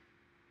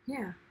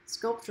 Yeah,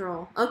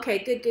 sculptural. Okay,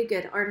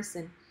 good.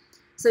 Artisan.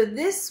 So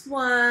this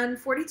one,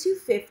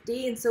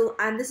 $42.50,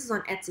 and this is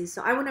on Etsy.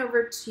 So I went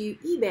over to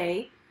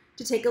eBay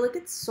to take a look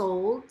at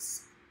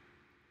solds,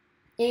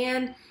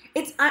 and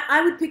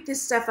I would pick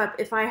this stuff up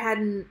if I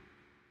hadn't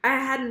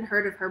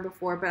heard of her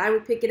before, but I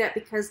would pick it up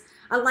because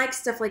I like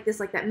stuff like this,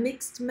 like that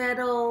mixed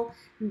metal,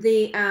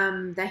 the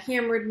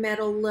hammered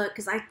metal look,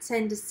 because I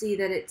tend to see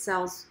that it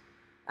sells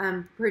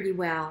pretty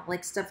well,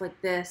 like stuff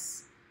like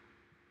this,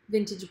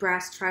 vintage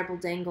brass tribal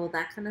dangle,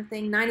 that kind of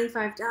thing.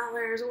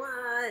 $95,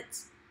 what?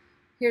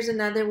 Here's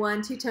another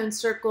one, two-tone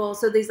circle.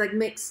 So these like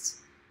mixed,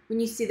 when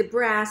you see the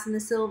brass and the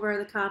silver,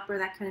 the copper,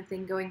 that kind of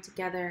thing going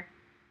together.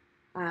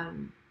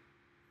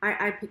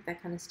 I pick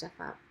that kind of stuff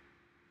up.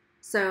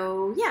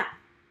 So yeah,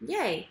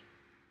 yay.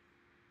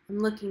 I'm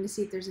looking to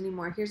see if there's any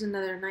more. Here's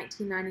another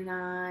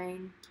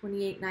 $19.99,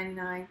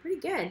 $28.99, pretty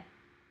good.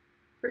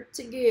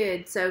 Pretty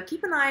good. So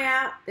keep an eye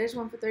out. There's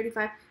one for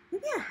 $35.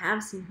 Maybe I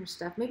have seen her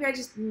stuff. Maybe I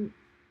don't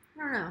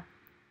know.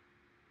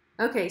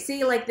 Okay,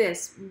 see, like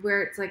this,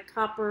 where it's like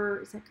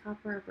copper. Is that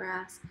copper or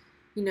brass?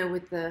 You know,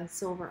 with the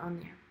silver on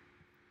there.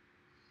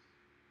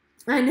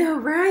 I know,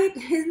 right?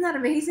 Isn't that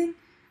amazing?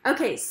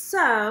 Okay,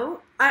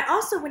 so I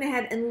also went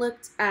ahead and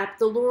looked at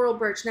the Laurel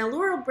Birch. Now,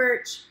 Laurel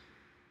Birch,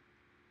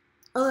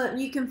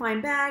 you can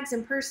find bags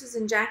and purses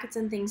and jackets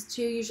and things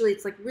too. Usually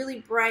it's like really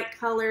bright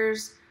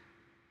colors.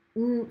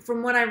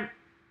 From what I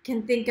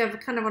can think of,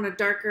 kind of on a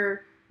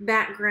darker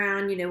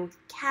background, you know, with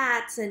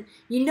cats, and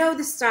you know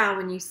the style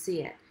when you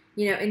see it,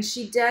 you know. And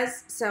she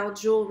does sell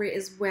jewelry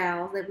as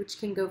well, which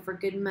can go for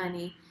good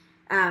money.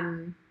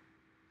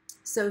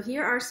 So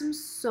here are some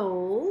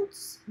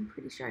solds. I'm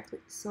pretty sure I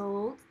clicked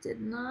sold,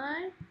 didn't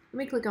I? Let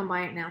me click on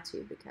buy it now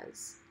too,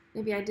 because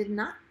maybe I did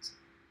not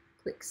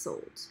click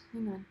sold.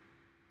 Hang on.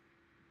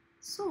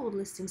 Sold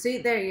listing. So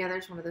there, yeah,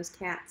 there's one of those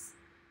cats.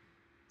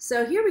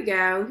 So here we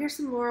go. Here's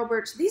some Laurel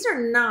Birch. These are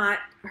not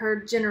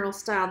her general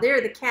style. They're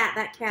the cat.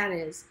 That cat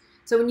is.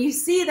 So when you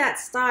see that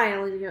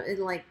style, you know,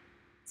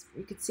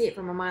 you could see it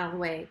from a mile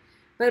away.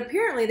 But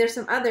apparently there's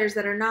some others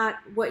that are not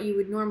what you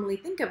would normally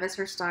think of as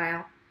her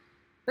style.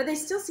 But they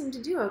still seem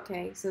to do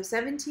okay. So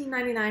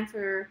 $17.99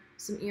 for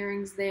some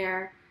earrings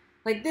there.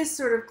 Like this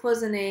sort of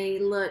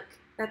cloisonne look,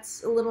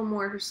 that's a little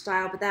more her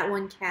style. But that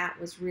one cat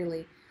was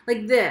really,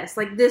 like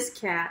this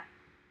cat.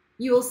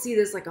 You will see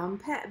this like on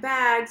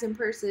bags and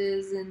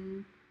purses,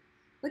 and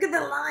look at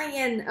the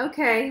lion.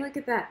 Okay, look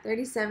at that,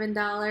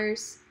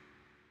 $37.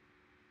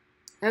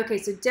 Okay,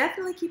 so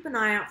definitely keep an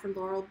eye out for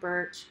Laurel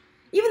Birch.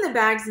 Even the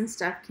bags and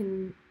stuff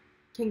can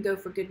go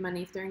for good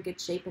money if they're in good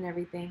shape and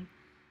everything.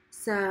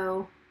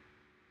 So,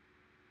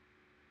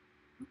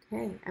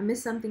 okay, I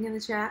missed something in the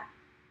chat.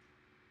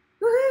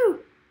 Woohoo!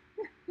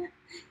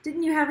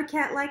 Didn't you have a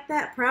cat like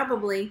that?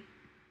 Probably.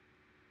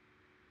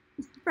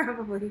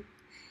 Probably.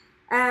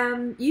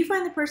 You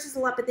find the purses a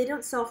lot, but they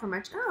don't sell for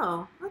much.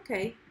 Oh,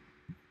 okay.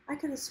 I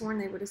could have sworn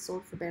they would have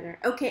sold for better.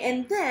 Okay,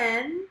 and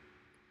then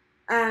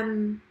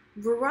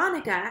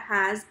Veronica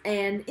has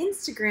an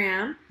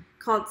Instagram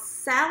called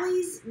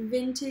Sally's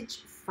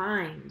Vintage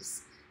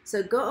Finds.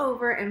 So go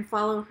over and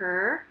follow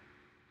her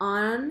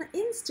on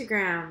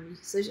Instagram.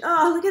 So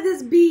oh, look at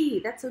this bee.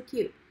 That's so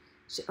cute.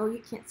 Oh,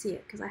 you can't see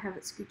it because I have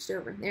it scooched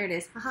over. There it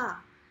is. Haha.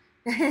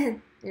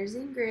 There's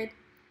Ingrid.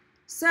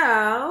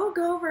 So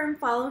go over and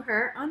follow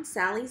her on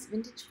Sally's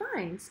Vintage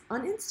Finds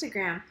on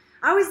Instagram.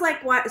 I always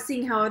like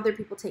seeing how other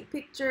people take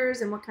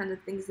pictures and what kind of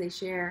things they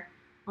share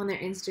on their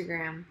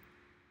Instagram.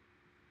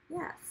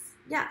 Yes,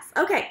 yes.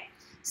 Okay,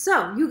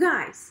 so you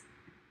guys,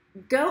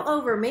 go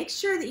over, make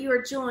sure that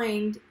you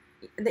joined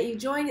the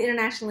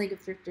International League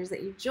of Thrifters,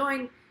 that you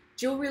joined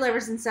Jewelry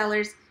Lovers and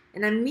Sellers,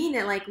 and I mean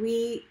it. Like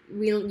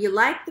you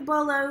like the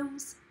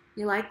Bolos,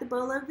 you like the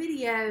Bolo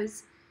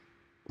videos.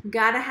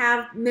 Got to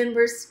have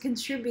members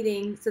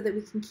contributing so that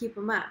we can keep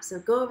them up. So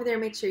go over there,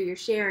 make sure you're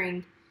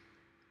sharing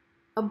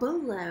a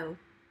Bolo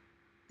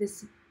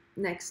this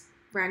next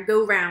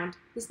round.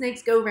 This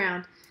next go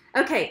round.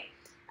 Okay.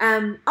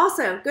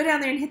 Also, go down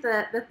there and hit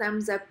the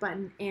thumbs up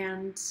button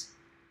and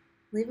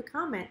leave a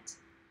comment.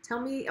 Tell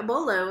me a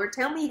Bolo or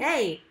tell me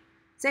hey.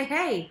 Say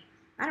hey.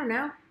 I don't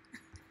know.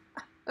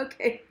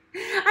 Okay.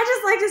 I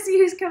just like to see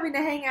who's coming to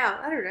hang out.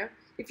 I don't know.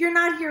 If you're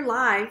not here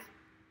live,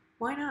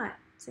 why not?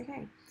 Say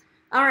hey.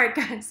 All right,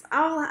 guys.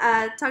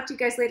 I'll talk to you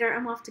guys later.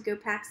 I'm off to go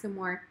pack some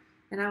more,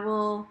 and I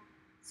will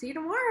see you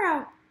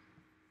tomorrow.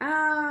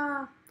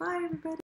 Bye, everybody.